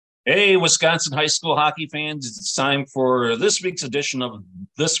Hey, Wisconsin high school hockey fans, it's time for this week's edition of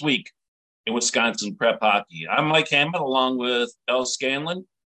This Week in Wisconsin Prep Hockey. I'm Mike Hammond along with Bill Scanlon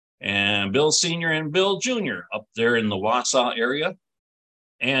and Bill Sr. and Bill Jr. up there in the Wausau area.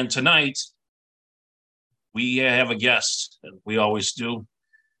 And tonight we have a guest, we always do.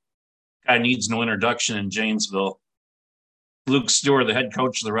 Guy needs no introduction in Janesville. Luke Stewart, the head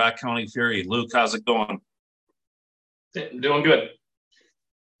coach of the Rock County Fury. Luke, how's it going? Doing good.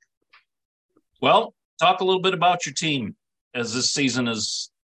 Well, talk a little bit about your team as this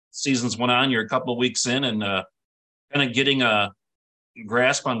seasons went on. You're a couple of weeks in and kind of getting a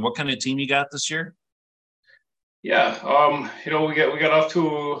grasp on what kind of team you got this year. Yeah, we got off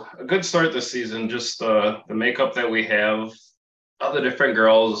to a good start this season. Just the makeup that we have, all the different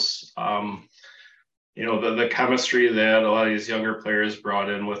girls. The chemistry that a lot of these younger players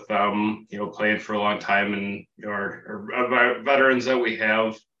brought in with them. Playing for a long time, and our veterans that we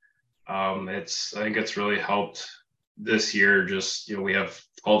have. I think it's really helped this year. Just we have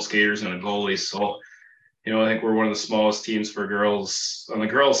 12 skaters and a goalie, so I think we're one of the smallest teams for girls on the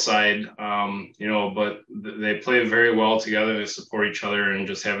girls' side. But they play very well together. They support each other, and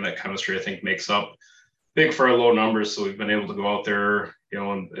just having that chemistry, I think, makes up big for our low numbers. So we've been able to go out there,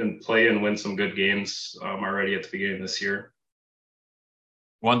 and play and win some good games already at the beginning of this year.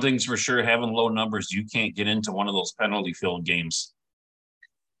 One thing's for sure, having low numbers, you can't get into one of those penalty-filled games.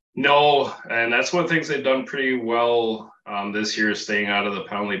 No, and that's one of the things they've done pretty well this year, staying out of the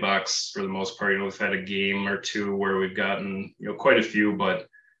penalty box for the most part. We've had a game or two where we've gotten quite a few, but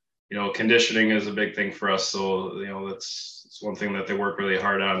conditioning is a big thing for us. So it's one thing that they work really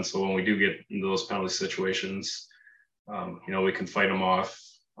hard on. So when we do get into those penalty situations, we can fight them off.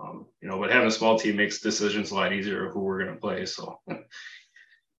 But having a small team makes decisions a lot easier of who we're going to play. So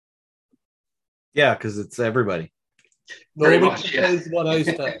yeah, because it's everybody. Pretty much, yeah. One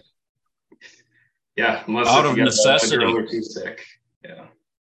ice time. Yeah, unless out of necessity. Or too sick. Yeah,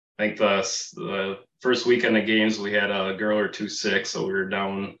 I think the first weekend of games we had a girl or two sick, so we were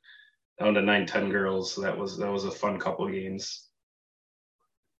down to 9-10 girls. So that was a fun couple of games.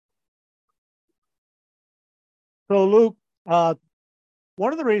 So Luke,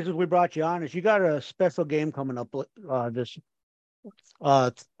 one of the reasons we brought you on is you got a special game coming up this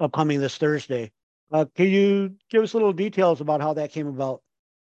upcoming this Thursday. Can you give us a little details about how that came about?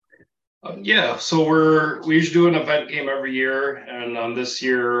 Yeah, so we usually do an event game every year, and this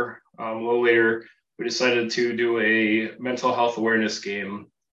year, a little later, we decided to do a mental health awareness game.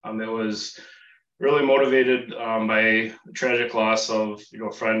 That was really motivated by the tragic loss of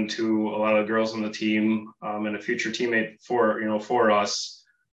a friend to a lot of the girls on the team, and a future teammate for us.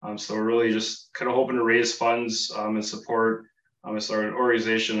 So we're really just kind of hoping to raise funds and support. It's our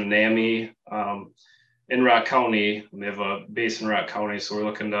organization, NAMI, in Rock County. We have a base in Rock County, so we're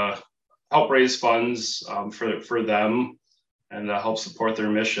looking to help raise funds for them and help support their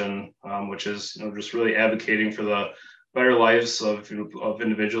mission, which is just really advocating for the better lives of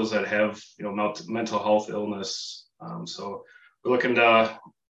individuals that have mental health illness. So we're looking to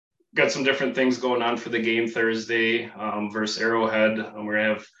got some different things going on for the game Thursday versus Arrowhead. We're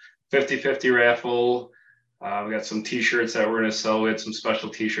gonna have 50-50 raffle. We got some t-shirts that we're going to sell. We had some special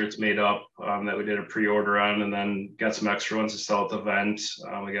t-shirts made up that we did a pre-order on, and then got some extra ones to sell at the event.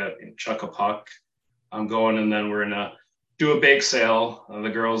 We got Chuck a Puck going, and then we're going to do a bake sale. The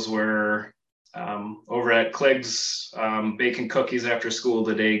girls were over at Clegg's baking cookies after school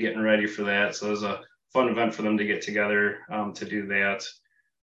today, getting ready for that. So it was a fun event for them to get together to do that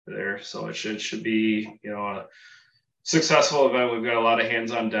there. So it should be, a successful event. We've got a lot of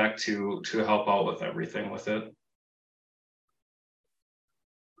hands on deck to help out with everything with it.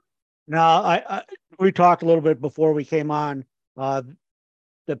 Now, we talked a little bit before we came on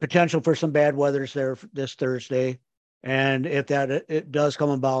the potential for some bad weather's there this Thursday, and if it does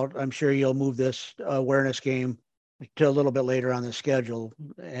come about, I'm sure you'll move this awareness game to a little bit later on the schedule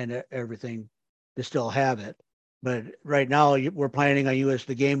and everything to still have it. But right now, we're planning on you as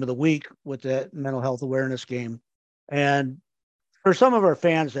the game of the week with the mental health awareness game. And for some of our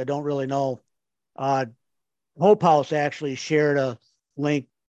fans that don't really know, Hope House actually shared a link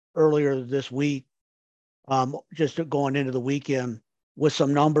earlier this week, just going into the weekend with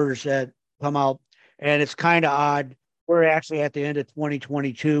some numbers that come out. And it's kind of odd. We're actually at the end of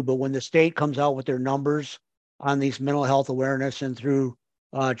 2022, but when the state comes out with their numbers on these mental health awareness and through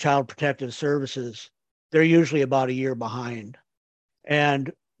Child Protective Services, they're usually about a year behind.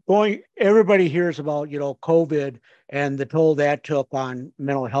 And everybody hears about, COVID and the toll that took on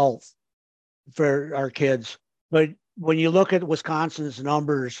mental health for our kids. But when you look at Wisconsin's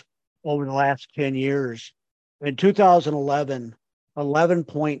numbers over the last 10 years, in 2011,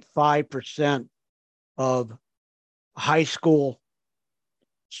 11.5% of high school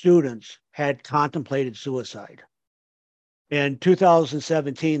students had contemplated suicide. In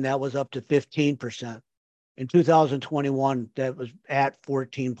 2017, that was up to 15%. In 2021, that was at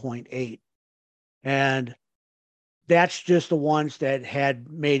 14.8. And that's just the ones that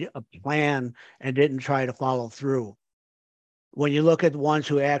had made a plan and didn't try to follow through. When you look at the ones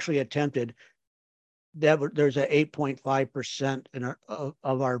who actually attempted, there's a 8.5%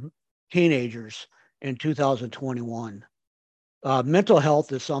 of our teenagers in 2021. Mental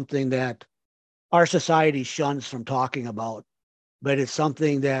health is something that our society shuns from talking about, but it's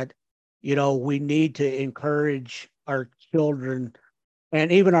something that, we need to encourage our children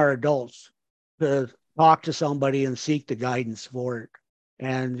and even our adults to talk to somebody and seek the guidance for it.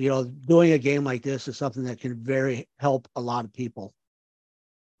 And, doing a game like this is something that can help a lot of people.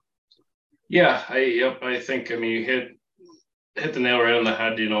 Yeah, I think, you hit the nail right on the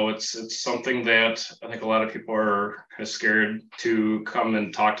head. It's something that I think a lot of people are kind of scared to come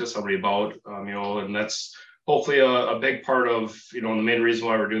and talk to somebody about, and that's hopefully a big part of, the main reason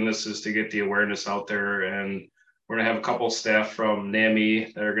why we're doing this is to get the awareness out there. And we're going to have a couple of staff from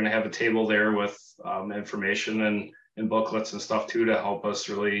NAMI that are going to have a table there with information and booklets and stuff too, to help us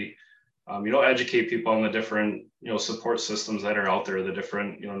really, educate people on the different, support systems that are out there, the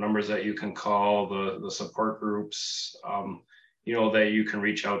different, numbers that you can call, the support groups, that you can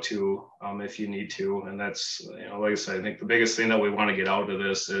reach out to if you need to. And that's, like I said, I think the biggest thing that we want to get out of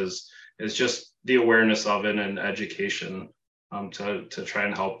this is just the awareness of it and education to try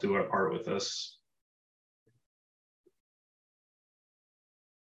and help do our part with this.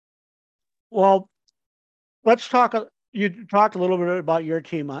 Well, let's talk. You talked a little bit about your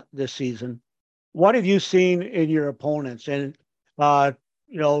team this season. What have you seen in your opponents? And,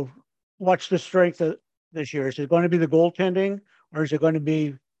 what's the strength of this year? Is it going to be the goaltending, or is it going to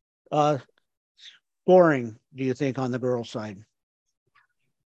be scoring, do you think, on the girls' side?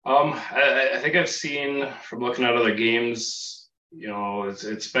 I think I've seen from looking at other games,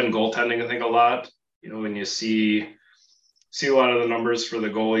 it's been goaltending, I think, a lot. When you see a lot of the numbers for the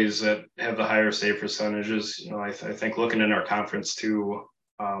goalies that have the higher save percentages, I think looking in our conference too,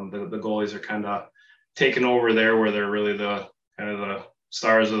 the goalies are kind of taking over there, where they're really the kind of the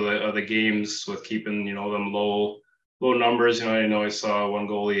stars of the games with keeping, them low numbers. I saw one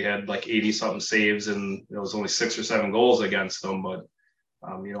goalie had like 80 something saves and it was only 6 or 7 goals against them. But,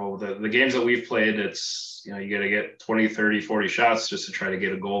 the games that we've played, it's, you got to get 20, 30, 40 shots just to try to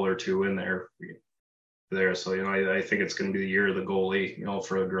get a goal or two in there. So, I think it's going to be the year of the goalie,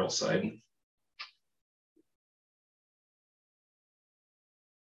 for the girls' side.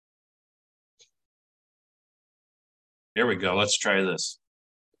 There we go. Let's try this.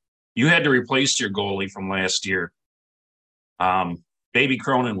 You had to replace your goalie from last year. Baby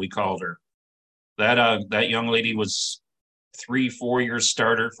Cronin, we called her. That young lady was 3-4 year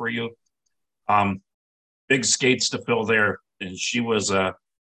starter for you. Big skates to fill there, and she was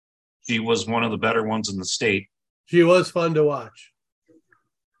one of the better ones in the state. She was fun to watch.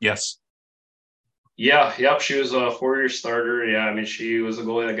 Yes. Yeah, yep. She was a 4-year starter. Yeah, she was a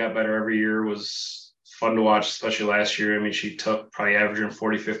goalie that got better every year. Was fun to watch, especially last year. She took probably averaging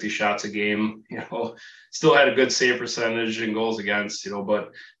 40, 50 shots a game. Still had a good save percentage and goals against.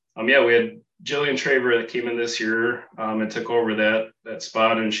 But we had Jillian Traver that came in this year and took over that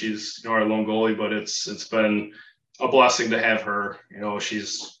spot, and she's our lone goalie. But it's been a blessing to have her.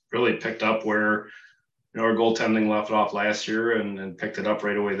 She's really picked up where our goaltending left off last year and picked it up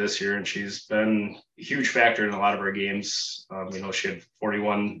right away this year. And she's been a huge factor in a lot of our games. She had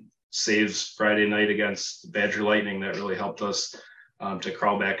 41 saves Friday night against Badger Lightning that really helped us to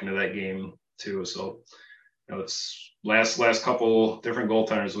crawl back into that game too. So, it's last couple different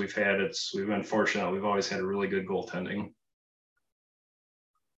goaltenders we've had. We've been fortunate. We've always had a really good goaltending.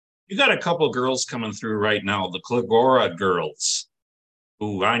 You got a couple of girls coming through right now, the Klagora girls,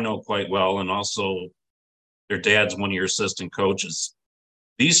 who I know quite well, and also their dad's one of your assistant coaches.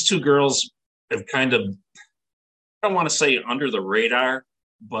 These two girls have kind of, I don't want to say under the radar,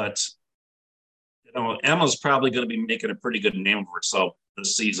 but Emma's probably going to be making a pretty good name for herself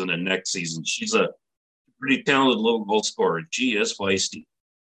this season and next season. She's a pretty talented little goal scorer. She is feisty.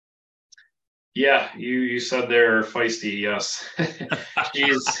 Yeah, you said they're feisty. Yes,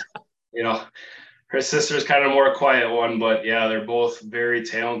 she's her sister's kind of more a quiet one, but yeah, they're both very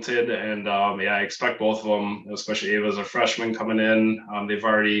talented. And I expect both of them, especially Ava as a freshman coming in. They've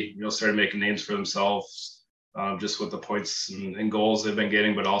already, started making names for themselves just with the points and goals they've been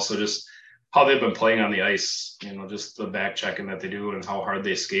getting, but also just how they've been playing on the ice, just the back checking that they do and how hard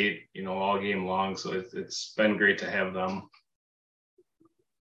they skate, all game long. So it's been great to have them.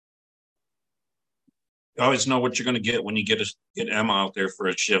 always know what you're going to get when you get Emma out there for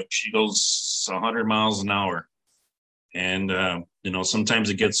a shift. She goes 100 miles an hour. And, sometimes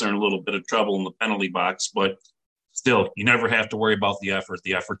it gets her in a little bit of trouble in the penalty box, but still, you never have to worry about the effort.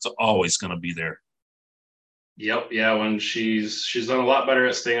 The effort's always going to be there. Yep. Yeah. When she's done a lot better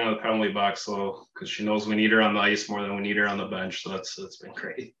at staying on the penalty box, so because she knows we need her on the ice more than we need her on the bench. So that's been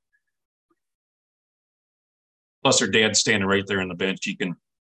great. Plus, her dad's standing right there on the bench. He can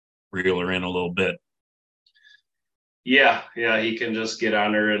reel her in a little bit. Yeah. He can just get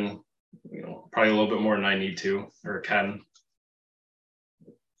on her and probably a little bit more than I need to or can.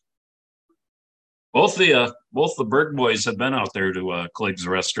 Both the Berg boys have been out there to Clegg's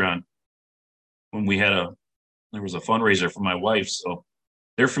restaurant when there was a fundraiser for my wife, so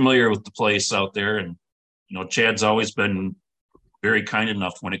they're familiar with the place out there. And Chad's always been very kind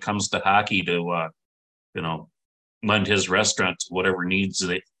enough when it comes to hockey to lend his restaurant to whatever needs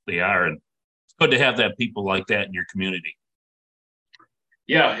they are. And it's good to have people like that in your community.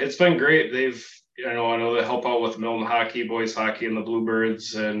 Yeah, it's been great. I know they help out with Milton hockey, boys hockey, and the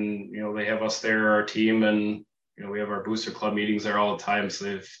Bluebirds, and they have us there, our team, and we have our booster club meetings there all the time. So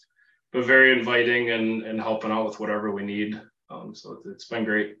they've been very inviting and helping out with whatever we need. So it's been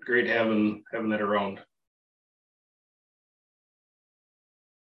great having that around.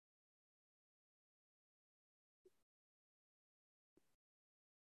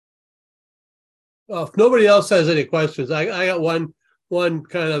 Well, if nobody else has any questions, I got one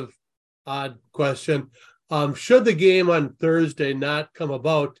kind of odd question. Should the game on Thursday not come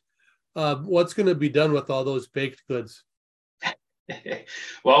about, what's going to be done with all those baked goods?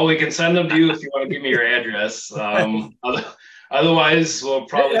 Well, we can send them to you if you want to give me your address. Otherwise, we'll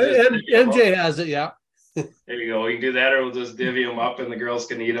probably MJ has it, yeah. There you go. We can do that, or we'll just divvy them up, and the girls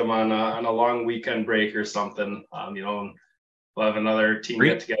can eat them on a long weekend break or something. And we'll have another team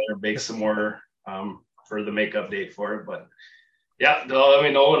get together and bake some more for the makeup date for it. But yeah, they'll let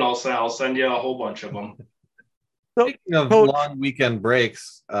me know, and I'll send you a whole bunch of them. Speaking of long weekend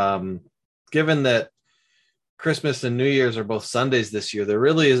breaks, given that Christmas and New Year's are both Sundays this year, there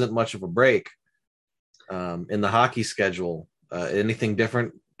really isn't much of a break in the hockey schedule. Anything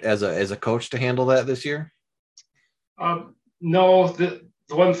different as a coach to handle that this year? No, the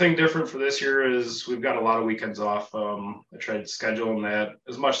one thing different for this year is we've got a lot of weekends off. I tried scheduling that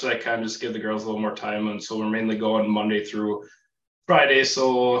as much as I can, just give the girls a little more time. And so we're mainly going Monday through Friday.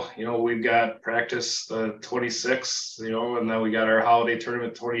 So, we've got practice the 26th, and then we got our holiday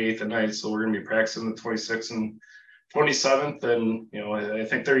tournament 28th at night. So we're going to be practicing the 26th and 27th. And, I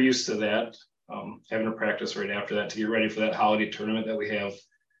think they're used to that, having a practice right after that to get ready for that holiday tournament that we have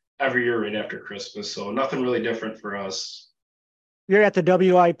every year right after Christmas. So nothing really different for us. You're at the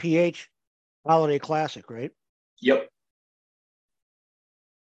WIPH Holiday Classic, right? Yep.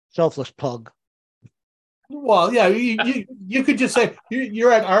 Selfless plug. Well, yeah, you could just say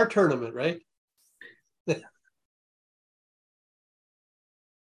you're at our tournament, right? And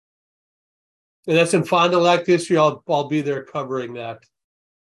that's in Fond du Lac this year. I'll be there covering that.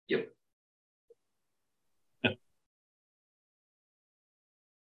 Yep.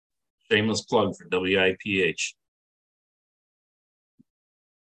 Shameless plug for WIPH.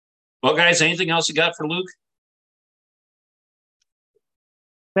 Well, guys, anything else you got for Luke?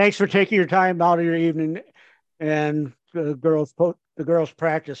 Thanks for taking your time out of your evening and the girls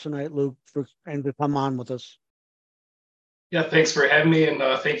practice tonight, Luke, and to come on with us. Yeah, thanks for having me, and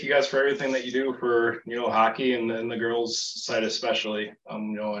thank you guys for everything that you do for hockey and the girls side especially. I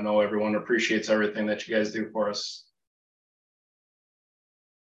know everyone appreciates everything that you guys do for us.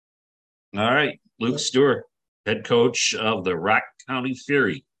 All right, Luke Stewart, head coach of the Rock County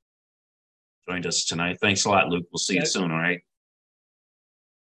Fury, joined us tonight. Thanks a lot, Luke. We'll see you soon. All right.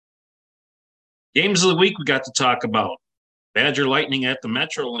 Games of the week we got to talk about. Badger Lightning at the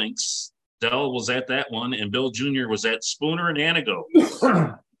Metrolinx. Dell was at that one, and Bill Jr. was at Spooner and Anago.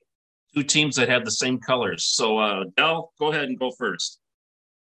 Two teams that have the same colors. So, Dell, go ahead and go first.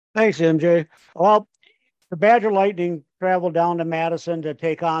 Thanks, MJ. Well, the Badger Lightning traveled down to Madison to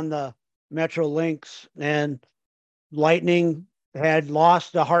take on the Metrolinx, and Lightning had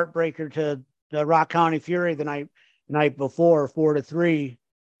lost the heartbreaker to the Rock County Fury the night before, 4-3.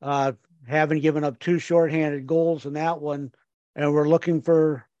 Having given up two shorthanded goals in that one, and we're looking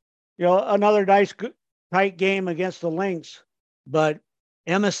for, another tight game against the Lynx. But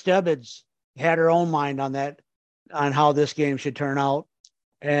Emma Stebbins had her own mind on how this game should turn out,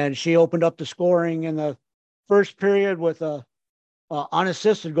 and she opened up the scoring in the first period with a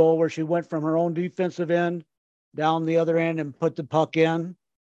unassisted goal where she went from her own defensive end down the other end and put the puck in,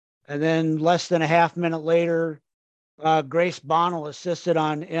 and then less than a half minute later, Grace Bonnell assisted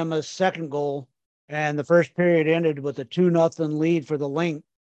on Emma's second goal, And the first period ended with a 2-0 lead for the Lynx.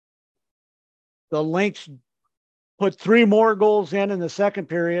 The Lynx put 3 more goals in the second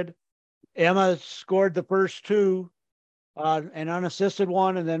period. Emma scored the first 2, an unassisted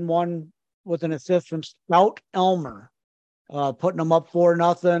one, and then one with an assist from Scout Elmer, putting them up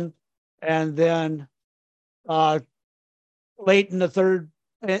 4-0. And then late in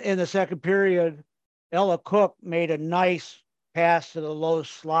the second period, Ella Cook made a nice pass to the low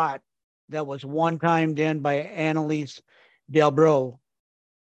slot that was one-timed in by Annalise Delbro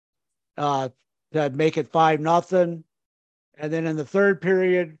to make it 5-0. And then in the third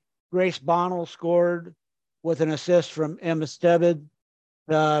period, Grace Bonnell scored with an assist from Emma Stebbid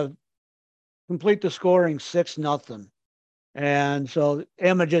to complete the scoring 6-0. And so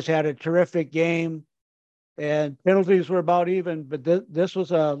Emma just had a terrific game, and penalties were about even, but this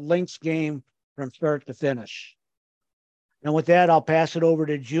was a Lynx game from start to finish. And with that, I'll pass it over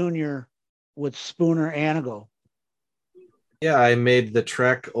to Junior with Spooner Anago. Yeah, I made the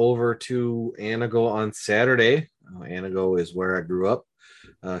trek over to Anago on Saturday. Anago is where I grew up.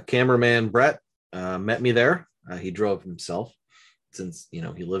 Cameraman Brett met me there. He drove himself since, he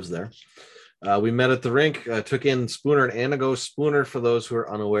lives there. We met at the rink, took in Spooner and Anago. Spooner, for those who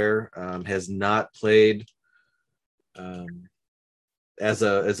are unaware, has not played as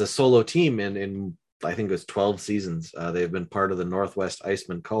a solo team in I think it was 12 seasons. They've been part of the Northwest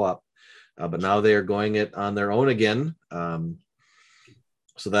Iceman Co-op, but now they are going it on their own again.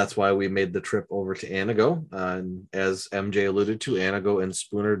 So that's why we made the trip over to Anago. And as MJ alluded to, Anago and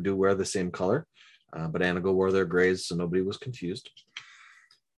Spooner do wear the same color, but Anago wore their grays, so nobody was confused.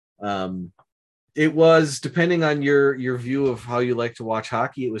 It was, depending on your view of how you like to watch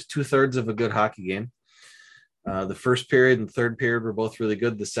hockey, it was 2/3 of a good hockey game. The first period and third period were both really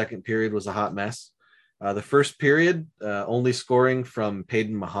good. The second period was a hot mess. The first period, only scoring from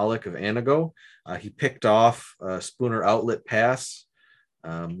Payden Mahalik of Anago. He picked off a Spooner outlet pass,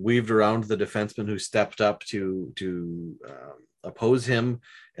 weaved around the defenseman who stepped up to oppose him,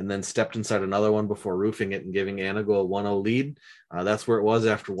 and then stepped inside another one before roofing it and giving Anago a 1-0 lead. That's where it was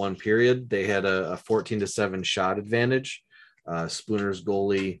after one period. They had a 14-7 shot advantage. Spooner's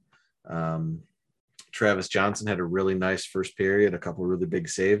goalie, Travis Johnson, had a really nice first period, a couple of really big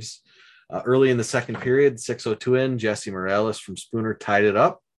saves. Early in the second period, 6:02 in, Jesse Morales from Spooner tied it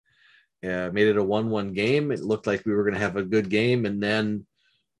up, made it a 1-1 game. It looked like we were going to have a good game, and then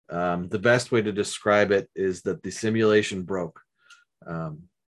the best way to describe it is that the simulation broke.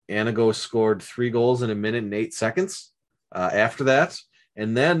 Anago scored 3 goals in 1 minute and 8 seconds after that,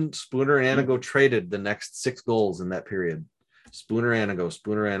 and then Spooner and Anago traded the next 6 goals in that period. Spooner, Anago,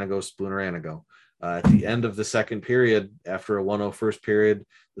 Spooner, Anago, Spooner, Anago. At the end of the second period, after a 1-0 first period,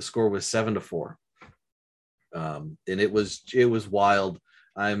 the score was 7-4. And it was wild.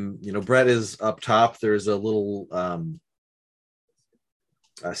 Brett is up top. There's a little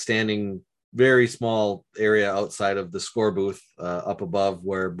standing, very small area outside of the score booth up above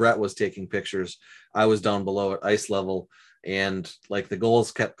where Brett was taking pictures. I was down below at ice level, and like the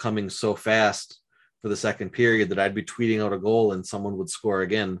goals kept coming so fast for the second period that I'd be tweeting out a goal and someone would score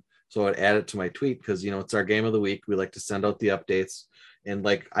again. So I'd add it to my tweet because, it's our game of the week. We like to send out the updates. And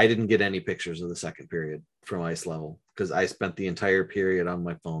I didn't get any pictures of the second period from ice level because I spent the entire period on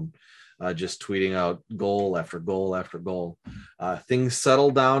my phone just tweeting out goal after goal after goal. Things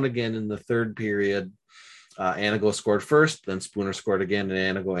settled down again in the third period. Anago scored first, then Spooner scored again,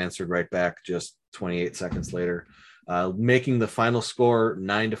 and Anago answered right back just 28 seconds later, making the final score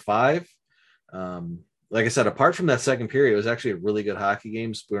 9-5. Like I said, apart from that second period, it was actually a really good hockey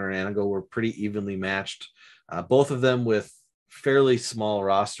game. Spooner and Anago were pretty evenly matched, both of them with fairly small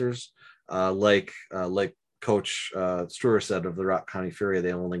rosters. Like Coach Struer said of the Rock County Fury,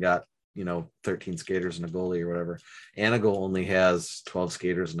 they only got 13 skaters and a goalie or whatever. Anago only has 12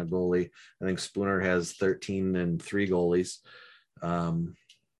 skaters and a goalie. I think Spooner has 13 and 3 goalies.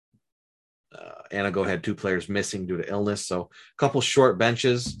 Anago had 2 players missing due to illness, so a couple short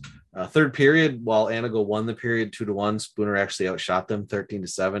benches. Third period, while Anago won the period 2-1, Spooner actually outshot them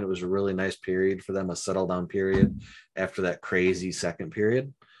 13-7. It was a really nice period for them, a settle down period after that crazy second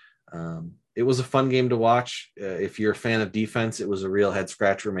period. It was a fun game to watch. If you're a fan of defense, it was a real head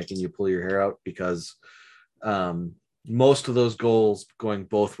scratcher, making you pull your hair out because most of those goals going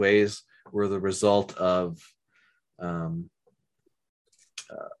both ways were the result of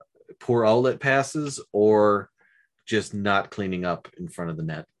poor outlet passes or just not cleaning up in front of the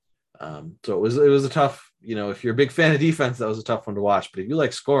net. So it was a tough, if you're a big fan of defense, that was a tough one to watch. But if you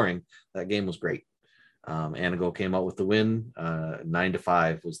like scoring, that game was great. Anago came out with the win.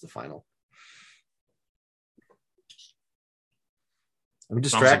 9-5 was the final. I'm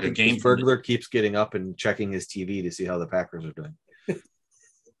Sounds like a distracted. game This for me. burglar keeps getting up and checking his TV to see how the Packers are doing.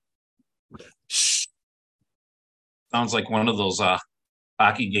 Sounds like one of those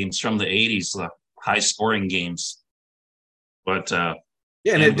hockey games from the 80s, high scoring games. But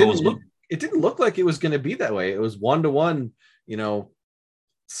Yeah, and it didn't look like it was going to be that way. It was 1-1,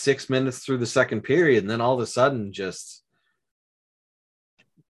 6 minutes through the second period, and then all of a sudden just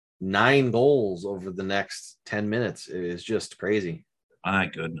 9 goals over the next 10 minutes. It is just crazy. My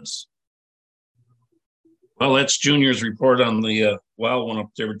goodness. Well, that's Junior's report on the wild one up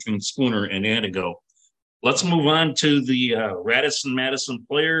there between Spooner and Antigo. Let's move on to the Radisson Madison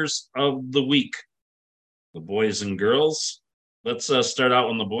Players of the Week, the boys and girls. Let's start out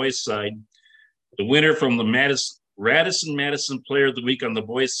on the boys' side. The winner from the Radisson Madison Player of the Week on the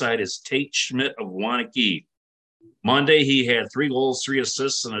boys' side is Tate Schmidt of Waunakee. Monday, he had 3 goals, 3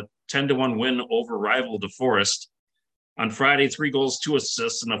 assists, and a 10-1 win over rival DeForest. On Friday, 3 goals, 2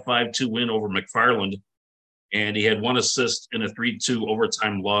 assists, and a 5-2 win over McFarland. And he had 1 assist in a 3-2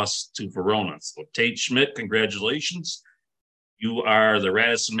 overtime loss to Verona. So Tate Schmidt, congratulations. You are the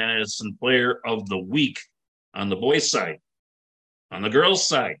Radisson Madison Player of the Week on the boys' side. On the girls'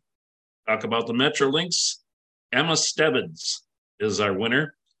 side, talk about the Metrolynx. Emma Stebbins is our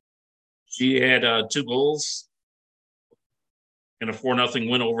winner. She had 2 goals and a 4-0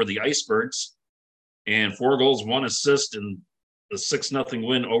 win over the Icebergs, and 4 goals, 1 assist in the 6-0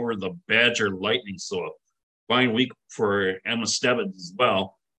 win over the Badger Lightning. So a fine week for Emma Stebbins as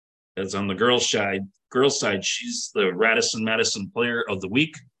well. As on the girls' side, she's the Radisson Madison Player of the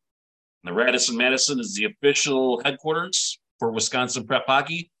Week. And the Radisson Madison is the official headquarters for Wisconsin Prep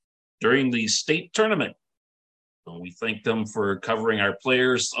Hockey during the state tournament. So we thank them for covering our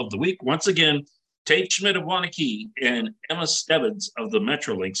Players of the Week. Once again, Tate Schmidt of Waunakee and Emma Stebbins of the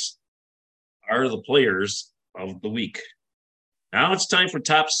Metrolynx are the Players of the Week. Now it's time for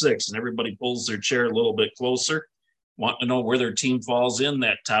top 6, and everybody pulls their chair a little bit closer. Want to know where their team falls in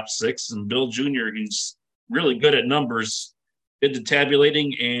that top 6. And Bill Jr., who's really good at numbers, did the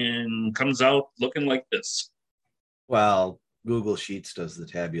tabulating and comes out looking like this. Well, Google Sheets does the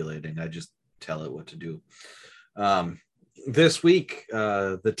tabulating. I just tell it what to do. This week,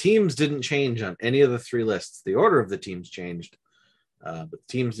 the teams didn't change on any of the 3 lists. The order of the teams changed, but the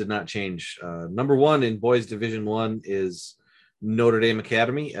teams did not change. Number 1 in boys Division 1 is Notre Dame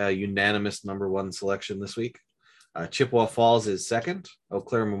Academy, a unanimous number 1 selection this week. Chippewa Falls is 2nd. Eau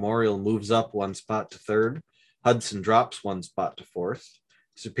Claire Memorial moves up 1 spot to 3rd. Hudson drops 1 spot to 4th.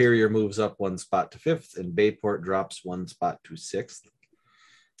 Superior moves up 1 spot to 5th, and Bayport drops 1 spot to 6th.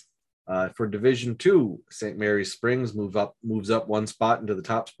 For Division 2, St. Mary's Springs moves up 1 spot into the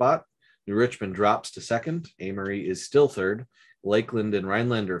top spot. New Richmond drops to 2nd. Amory is still 3rd. Lakeland and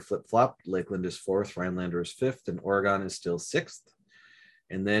Rhinelander flip-flopped. Lakeland is 4th, Rhinelander is 5th, and Oregon is still 6th.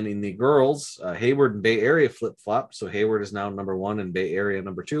 And then in the girls, Hayward and Bay Area flip-flop. So Hayward is now number 1 and Bay Area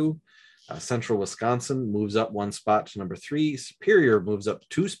number 2. Central Wisconsin moves up 1 spot to number 3. Superior moves up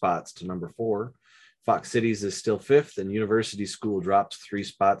 2 spots to number 4. Fox Cities is still 5th, and University School drops 3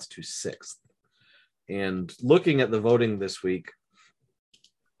 spots to 6th. And looking at the voting this week,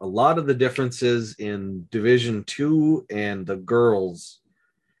 a lot of the differences in Division 2 and the girls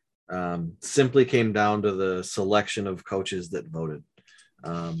simply came down to the selection of coaches that voted.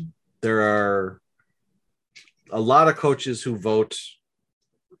 There are a lot of coaches who vote,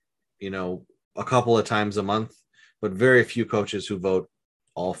 a couple of times a month, but very few coaches who vote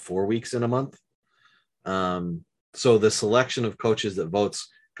all 4 weeks in a month. So the selection of coaches that votes,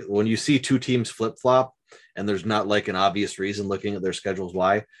 when you see 2 teams flip-flop and there's not like an obvious reason looking at their schedules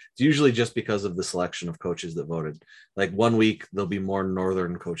why, it's usually just because of the selection of coaches that voted. Like 1 week there'll be more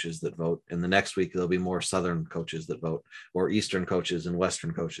northern coaches that vote, and the next week there'll be more southern coaches that vote, or eastern coaches and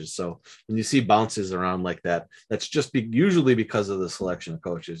western coaches. So when you see bounces around like that, that's just usually because of the selection of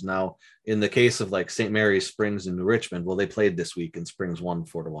coaches. Now in the case of like St. Mary's, Springs, and New Richmond, well, they played this week and Springs won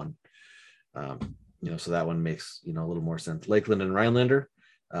 4-1. So that one makes a little more sense. Lakeland and Rhinelander,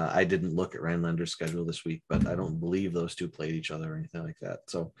 I didn't look at Rhinelander's schedule this week, but I don't believe those 2 played each other or anything like that.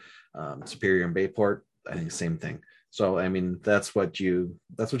 So Superior and Bayport, I think same thing. So I mean, that's what you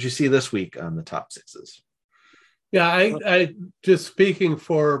see this week on the top 6s. Yeah, I just speaking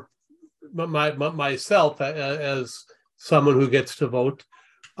for myself as someone who gets to vote.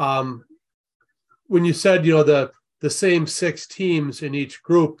 When you said the same 6 teams in each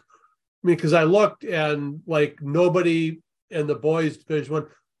group, I mean, because I looked and like nobody in the boys Division 1,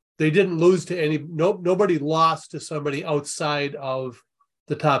 they didn't lose to any. Nobody lost to somebody outside of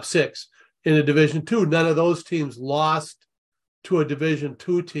the top 6. In a Division 2, none of those teams lost to a Division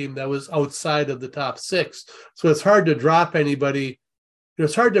 2 team that was outside of the top 6. So it's hard to drop anybody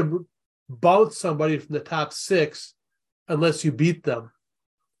it's hard to bounce somebody from the top 6 unless you beat them.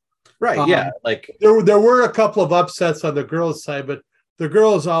 Right. Yeah. Like there were a couple of upsets on the girls' side, but the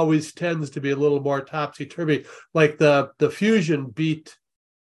girls always tends to be a little more topsy-turvy. Like the Fusion beat,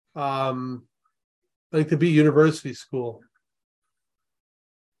 I think they beat University School,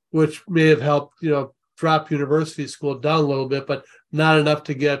 which may have helped, drop University School down a little bit, but not enough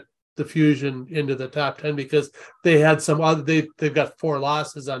to get the Fusion into the top 10 because they had some other, they've got 4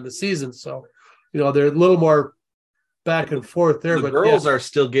 losses on the season. So, they're a little more back and forth there. The girls are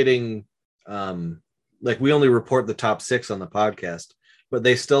still getting, like we only report the top 6 on the podcast, but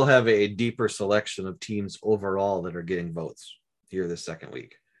they still have a deeper selection of teams overall that are getting votes here this second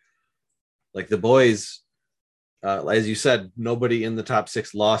week. Like the boys, as you said, nobody in the top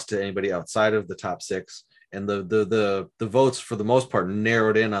 6 lost to anybody outside of the top 6. And the votes for the most part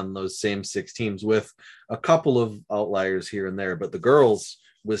narrowed in on those same 6 teams with a couple of outliers here and there. But the girls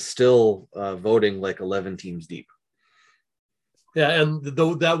was still voting like 11 teams deep. Yeah, and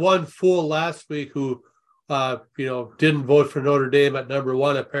that one fool last week who, didn't vote for Notre Dame at number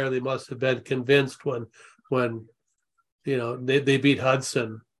 1 apparently must have been convinced when they beat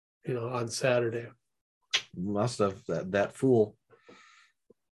Hudson, on Saturday. Must have that fool.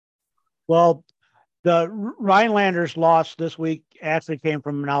 Well, the Rhinelanders loss this week actually came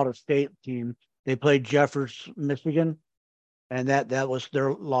from an out-of-state team. They played Jeffers, Michigan, and that was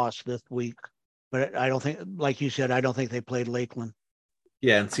their loss this week. But I don't think, like you said, I don't think they played Lakeland.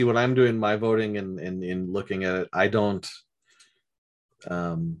 Yeah, and see what I'm doing my voting and in looking at it, I don't.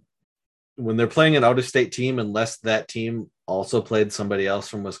 When they're playing an out-of-state team, unless that team also played somebody else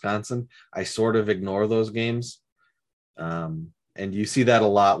from Wisconsin, I sort of ignore those games. And you see that a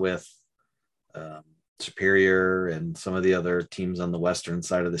lot with Superior and some of the other teams on the western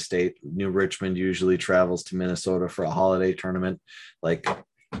side of the state. New Richmond usually travels to Minnesota for a holiday tournament. Like,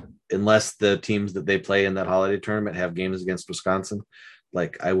 unless the teams that they play in that holiday tournament have games against Wisconsin,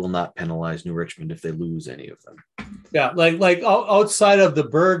 like I will not penalize New Richmond if they lose any of them. Yeah, like outside of the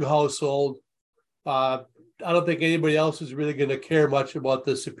Berg household, I don't think anybody else is really going to care much about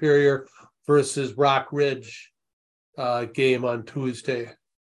the Superior versus Rock Ridge game on Tuesday.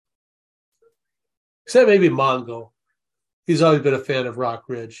 Except maybe Mongo. He's always been a fan of Rock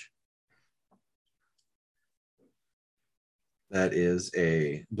Ridge. That is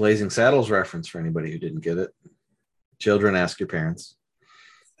a Blazing Saddles reference for anybody who didn't get it. Children, ask your parents.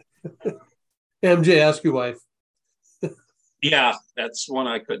 MJ, ask your wife. Yeah, that's one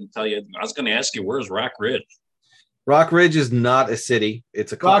I couldn't tell you. I was going to ask you, where's Rock Ridge? Rock Ridge is not a city.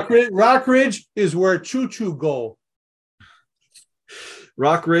 It's a Rock Ridge is where Choo Choo go.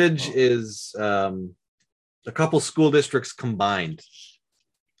 Rock Ridge is a couple school districts combined.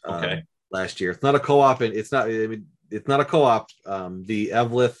 Okay. Last year, it's not a co-op, and it's not a co-op. The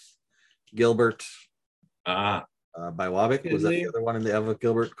Eveleth Gilbert by Wabick was that the other one in the Eveleth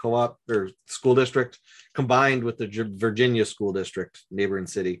Gilbert co-op or school district combined with the Virginia school district neighboring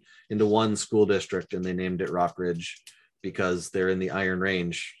city into one school district, and they named it Rock Ridge because they're in the Iron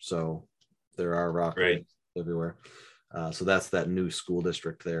Range, so there are rock ridges everywhere. So that's that new school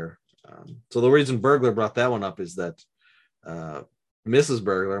district there. So the reason Burglar brought that one up is that Mrs.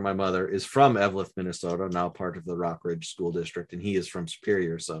 Burglar, my mother, is from Eveleth, Minnesota, now part of the Rock Ridge School District, and he is from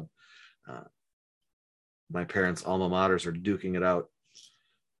Superior. So my parents' alma maters are duking it out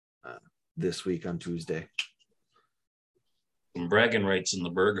this week on Tuesday. Some bragging rights in the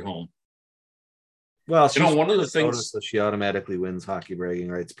Berg home. Well, one of the things, so she automatically wins hockey bragging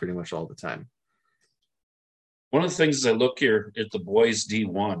rights pretty much all the time. One of the things I look here at the boys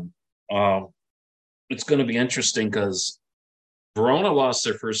D1, it's going to be interesting because Verona lost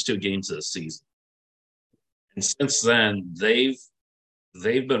their first 2 games of the season, and since then they've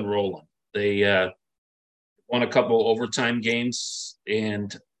been rolling. They won a couple overtime games,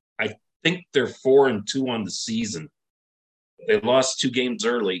 and I think they're 4-2 on the season. They lost 2 games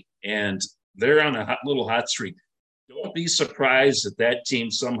early, and they're on a little hot streak. Don't be surprised if that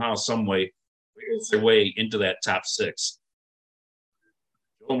team somehow, some way, wiggles their way into that top 6.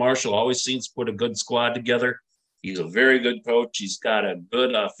 Joe Marshall always seems to put a good squad together. He's a very good coach. He's got a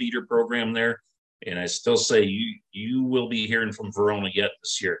good feeder program there. And I still say you will be hearing from Verona yet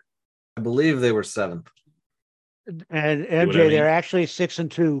this year. I believe they were 7th. And MJ, they're actually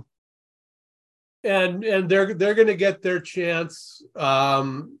 6-2. And they're going to get their chance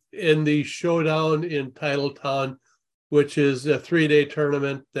in the showdown in Titletown, which is a 3-day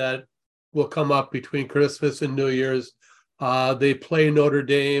tournament that will come up between Christmas and New Year's. They play Notre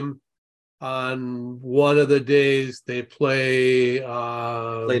Dame on one of the days. They play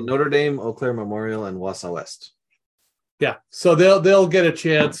Notre Dame, Eau Claire Memorial, and Wausau West. Yeah, so they'll get a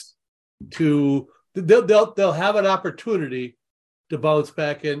chance to they'll have an opportunity to bounce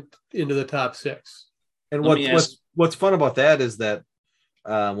back into the top 6. And what's fun about that is that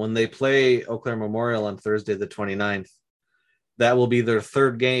when they play Eau Claire Memorial on Thursday the 29th, that will be their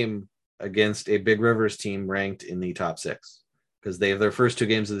 3rd game against a Big Rivers team ranked in the top 6, because they have their first 2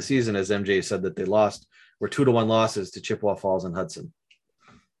 games of the season, as MJ said, that they lost were 2-1 losses to Chippewa Falls and Hudson.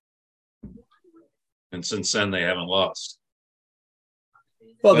 And since then, they haven't lost.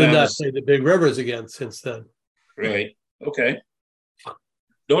 Well, they've not played the Big Rivers again since then. Right. Okay.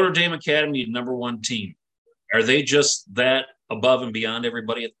 Notre Dame Academy, number 1 team. Are they just that above and beyond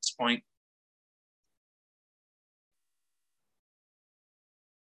everybody at this point?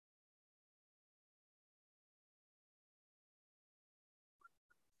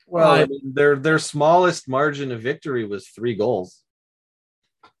 Well, I mean, their smallest margin of victory was 3 goals.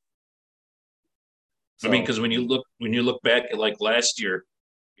 So, I mean, because when you look back at like last year,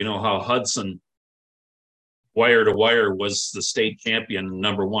 you know how Hudson, wire to wire, was the state champion,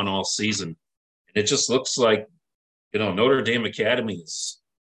 number 1 all season. And it just looks like, you know, Notre Dame Academy is,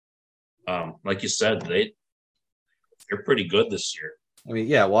 like you said, they're pretty good this year. I mean,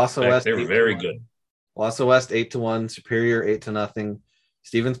 yeah, Wausau West, they're very good. Wausau West 8-1, Superior 8-0,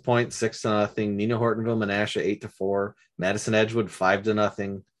 Stevens Point 6-0, Nina Hortonville Menasha 8-4, Madison Edgewood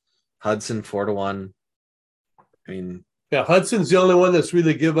 5-0, Hudson 4-1. I mean, yeah, Hudson's the only one that's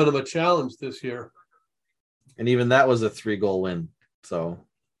really given them a challenge this year. And even that was a 3-goal win. So,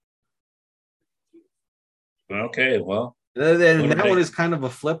 okay, well. And that one is kind of a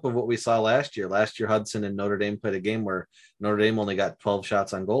flip of what we saw last year. Last year, Hudson and Notre Dame played a game where Notre Dame only got 12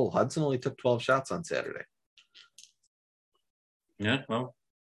 shots on goal. Hudson only took 12 shots on Saturday. Yeah, well,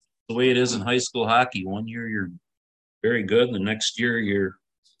 the way it is in high school hockey, one year you're very good, and the next year you're,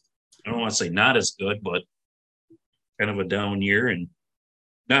 I don't want to say not as good, but kind of a down year. And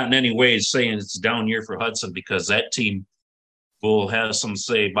not in any way saying it's a down year for Hudson, because that team will have some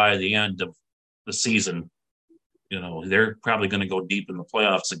say by the end of the season. You know, they're probably going to go deep in the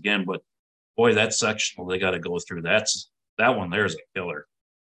playoffs again, but boy, that sectional they got to go through. That one there's a killer.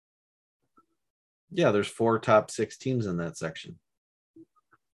 Yeah, there's 4 top 6 teams in that section.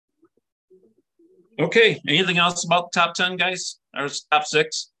 Okay, anything else about the top 10, guys? Or top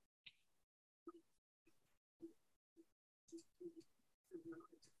 6?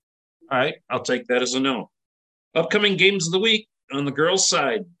 All right, I'll take that as a no. Upcoming games of the week on the girls'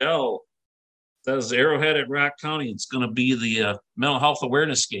 side, Bell says Arrowhead at Rock County. It's going to be the mental health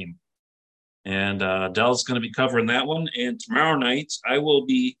awareness game. And Dell's going to be covering that one. And tomorrow night, I will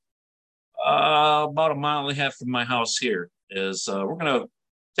be about a mile and a half from my house here. We're going to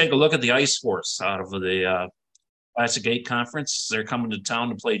take a look at the Ice Force out of the Classic 8 conference. They're coming to town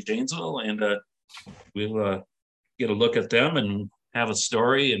to play Janesville, and we'll get a look at them and have a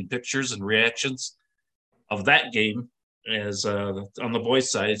story and pictures and reactions of that game. As on the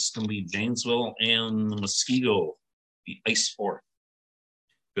boys' side, it's going to be Janesville and Mosquito, the Ice Force,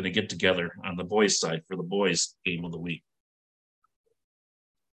 going to get together on the boys' side for the boys' game of the week.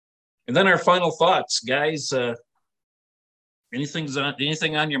 And then our final thoughts, guys. Anything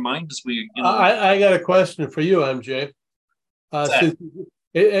on your mind as we? You know, I got a question for you, MJ.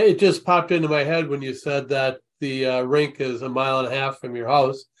 It just popped into my head when you said that the rink is a mile and a half from your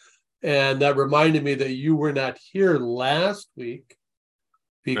house. And that reminded me that you were not here last week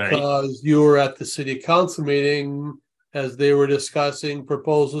because you were at the city council meeting as they were discussing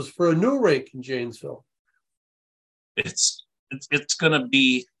proposals for a new rink in Janesville. It's gonna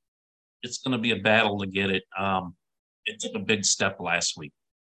be a battle to get it. It took a big step last week.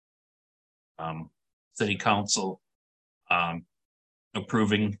 City council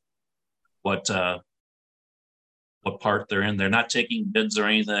approving what part they're in. They're not taking bids or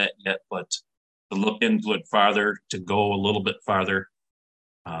anything like that yet, but to look into it farther, to go a little bit farther.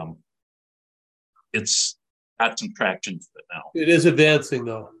 It's got some traction to it now. It is advancing,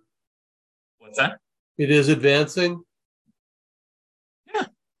 though. What's that? It is advancing?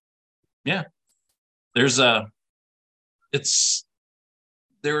 Yeah.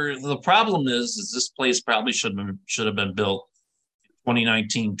 The problem is this place probably should have been built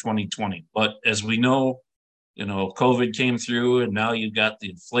 2019, 2020. But as we know, you know, COVID came through, and now you've got the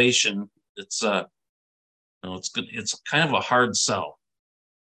inflation. It's good. It's kind of a hard sell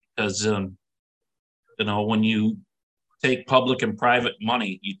because when you take public and private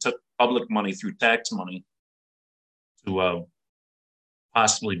money, you took public money through tax money to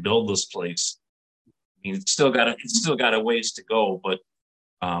possibly build this place. I mean, it's still got a ways to go, but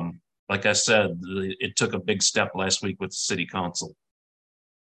like I said, it took a big step last week with the city council.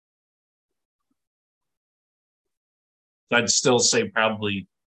 I'd still say probably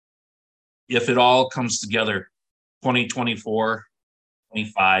if it all comes together, 2024,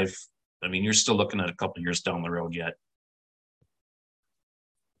 25. I mean, you're still looking at a couple years down the road yet.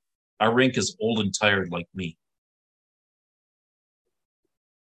 Our rink is old and tired like me.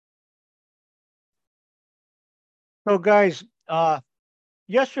 So, guys,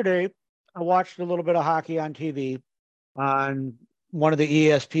 yesterday I watched a little bit of hockey on TV on one of the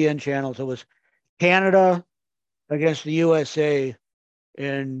ESPN channels. It was Canada against the USA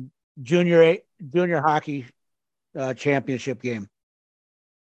in junior hockey championship game.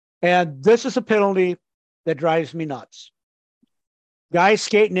 And this is a penalty that drives me nuts. Guy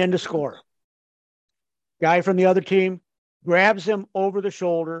skating in to score. Guy from the other team grabs him over the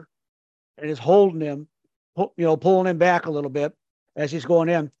shoulder and is holding him, pulling him back a little bit as he's going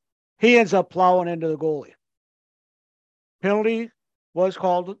in. He ends up plowing into the goalie. Penalty was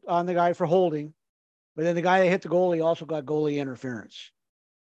called on the guy for holding, but then the guy that hit the goalie also got goalie interference.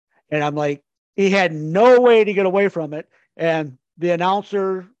 And I'm like, he had no way to get away from it. And the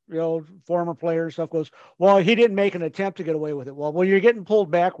announcer, former player and stuff goes, well, he didn't make an attempt to get away with it. Well, when you're getting pulled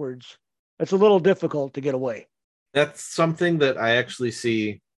backwards, it's a little difficult to get away. That's something that I actually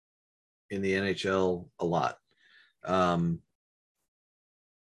see in the NHL a lot. I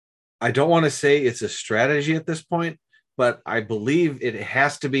don't want to say it's a strategy at this point, but I believe it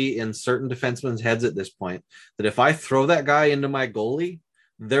has to be in certain defensemen's heads at this point that if I throw that guy into my goalie,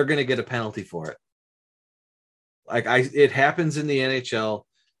 they're going to get a penalty for it. It happens in the NHL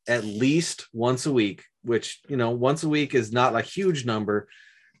at least once a week, which, once a week is not a huge number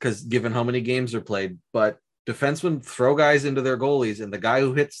because given how many games are played, but defensemen throw guys into their goalies and the guy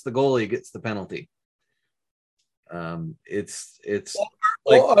who hits the goalie gets the penalty. It's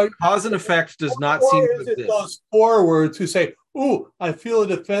cause and effect does not seem to exist. Those forwards who say, "Ooh, I feel a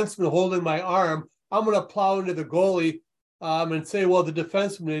defenseman holding my arm. I'm going to plow into the goalie and say, well, the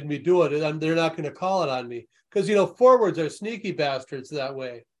defenseman made me do it, and they're not going to call it on me." Because, forwards are sneaky bastards that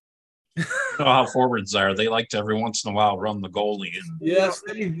way. You know how forwards are. They like to every once in a while run the goalie.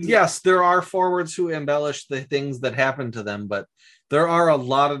 Yes, there are forwards who embellish the things that happen to them, but there are a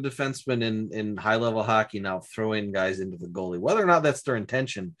lot of defensemen in high-level hockey now throwing guys into the goalie. Whether or not that's their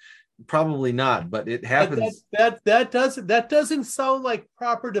intention, probably not, but it happens. That doesn't sound like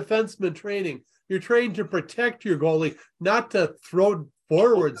proper defenseman training. You're trained to protect your goalie, not to throw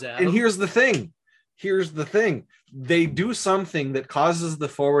forwards at him. And here's the thing. They do something that causes the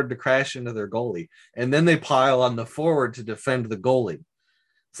forward to crash into their goalie, and then they pile on the forward to defend the goalie.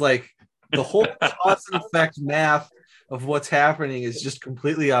 It's like the whole cause and effect math of what's happening is just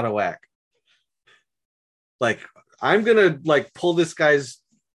completely out of whack. Like, I'm going to pull this guy's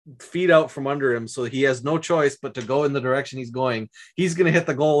feet out from under him so he has no choice but to go in the direction he's going. He's going to hit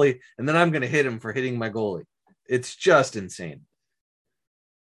the goalie, and then I'm going to hit him for hitting my goalie. It's just insane.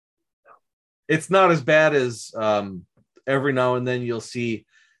 It's not as bad as every now and then you'll see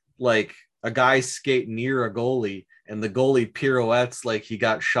a guy skate near a goalie and the goalie pirouettes like he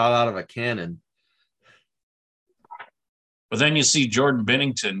got shot out of a cannon. But then you see Jordan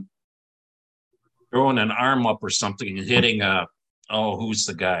Binnington throwing an arm up or something and hitting who's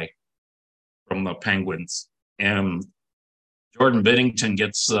the guy from the Penguins? And Jordan Binnington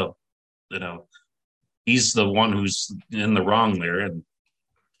gets he's the one who's in the wrong there.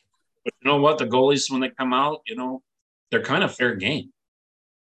 But you know what? The goalies, when they come out, they're kind of fair game.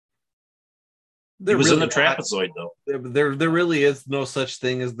 He was really in the trapezoid, though. There really is no such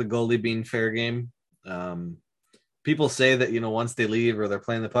thing as the goalie being fair game. People say that, once they leave or they're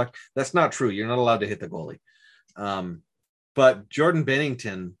playing the puck, that's not true. You're not allowed to hit the goalie. But Jordan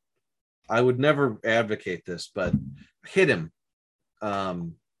Binnington, I would never advocate this, but hit him.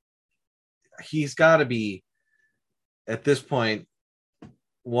 He's got to be, at this point,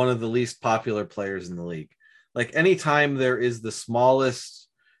 one of the least popular players in the league. Anytime there is the smallest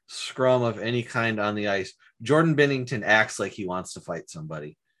scrum of any kind on the ice, Jordan Binnington acts like he wants to fight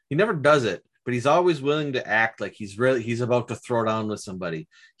somebody. He never does it, but he's always willing to act like he's about to throw down with somebody.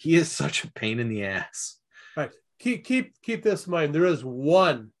 He is such a pain in the ass. All right. Keep this in mind. There is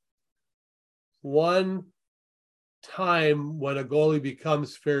one time when a goalie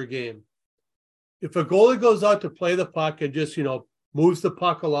becomes fair game. If a goalie goes out to play the puck and just, moves the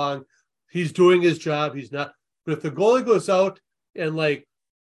puck along, he's doing his job. He's not. But if the goalie goes out and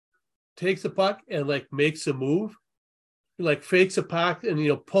takes the puck and makes a move, fakes a puck and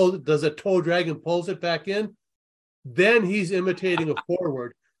does a toe drag and pulls it back in, then he's imitating a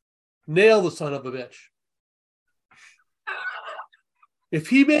forward. Nail the son of a bitch. If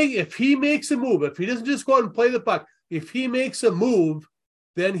he makes a move, if he doesn't just go out and play the puck, if he makes a move,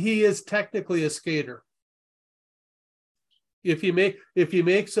 then he is technically a skater. if he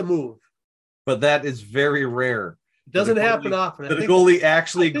makes a move. But that is very rare. It doesn't happen often. The goalie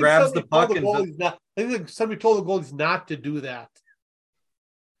actually grabs the puck I think somebody told the goalies not to do that.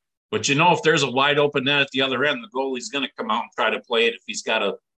 But if there's a wide open net at the other end, the goalie's going to come out and try to play it if he's got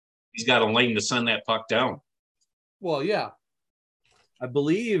a lane to send that puck down. Well, yeah. I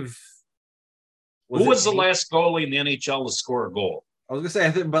believe. Who was the last goalie in the NHL to score a goal? I was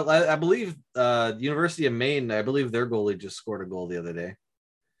going to say, but I believe University of Maine, I believe their goalie just scored a goal the other day.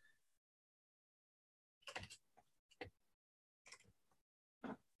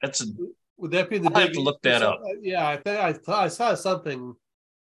 Would that be the? I have to look that up. Yeah, I think I saw something.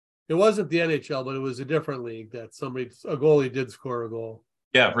 It wasn't the NHL, but it was a different league that a goalie did score a goal.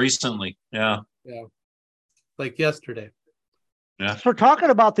 Yeah, recently. Yeah. Yeah. Like yesterday. Yeah. So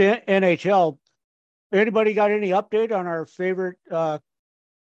talking about the NHL, anybody got any update on our favorite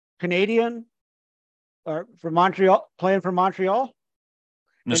Canadian or from Montreal playing for Montreal?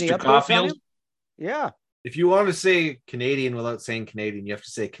 Mr. Caulfield? Yeah. If you want to say Canadian without saying Canadian, you have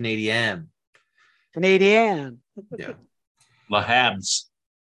to say Canadian. Canadian. Yeah. Le Habs.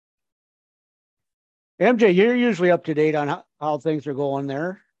 MJ, you're usually up to date on how things are going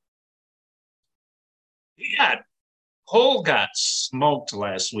there. Yeah. Cole got smoked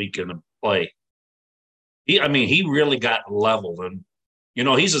last week in the play. He really got leveled. And,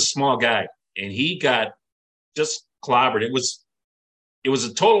 he's a small guy. And he got just clobbered. It was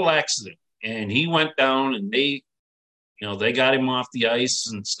a total accident. And he went down and they got him off the ice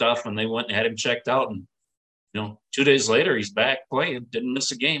and stuff. And they went and had him checked out. And, 2 days later, he's back playing. Didn't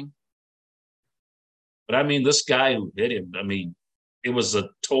miss a game. But this guy who hit him, it was a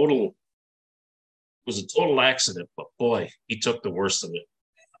total accident. But boy, he took the worst of it.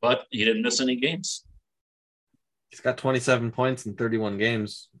 But he didn't miss any games. He's got 27 points in 31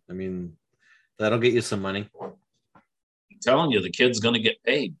 games. That'll get you some money. I'm telling you, the kid's going to get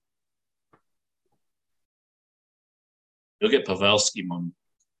paid. He'll get Pavelski money.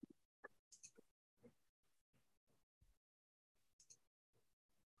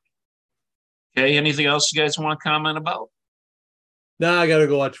 Okay, anything else you guys want to comment about? No, I got to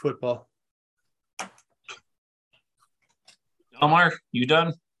go watch football. Omar, you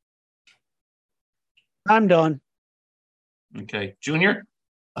done? I'm done. Okay. Junior?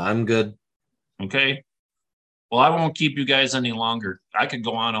 I'm good. Okay. Well, I won't keep you guys any longer. I could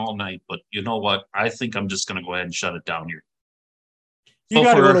go on all night, but you know what? I think I'm just going to go ahead and shut it down here. You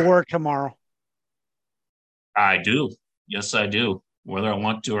got to go to work tomorrow. I do. Yes, I do, whether I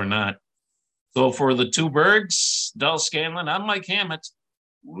want to or not. So for the two Bergs, Del Scanlon, I'm Mike Hammett.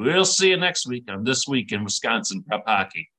 We'll see you next week on This Week in Wisconsin Prep Hockey.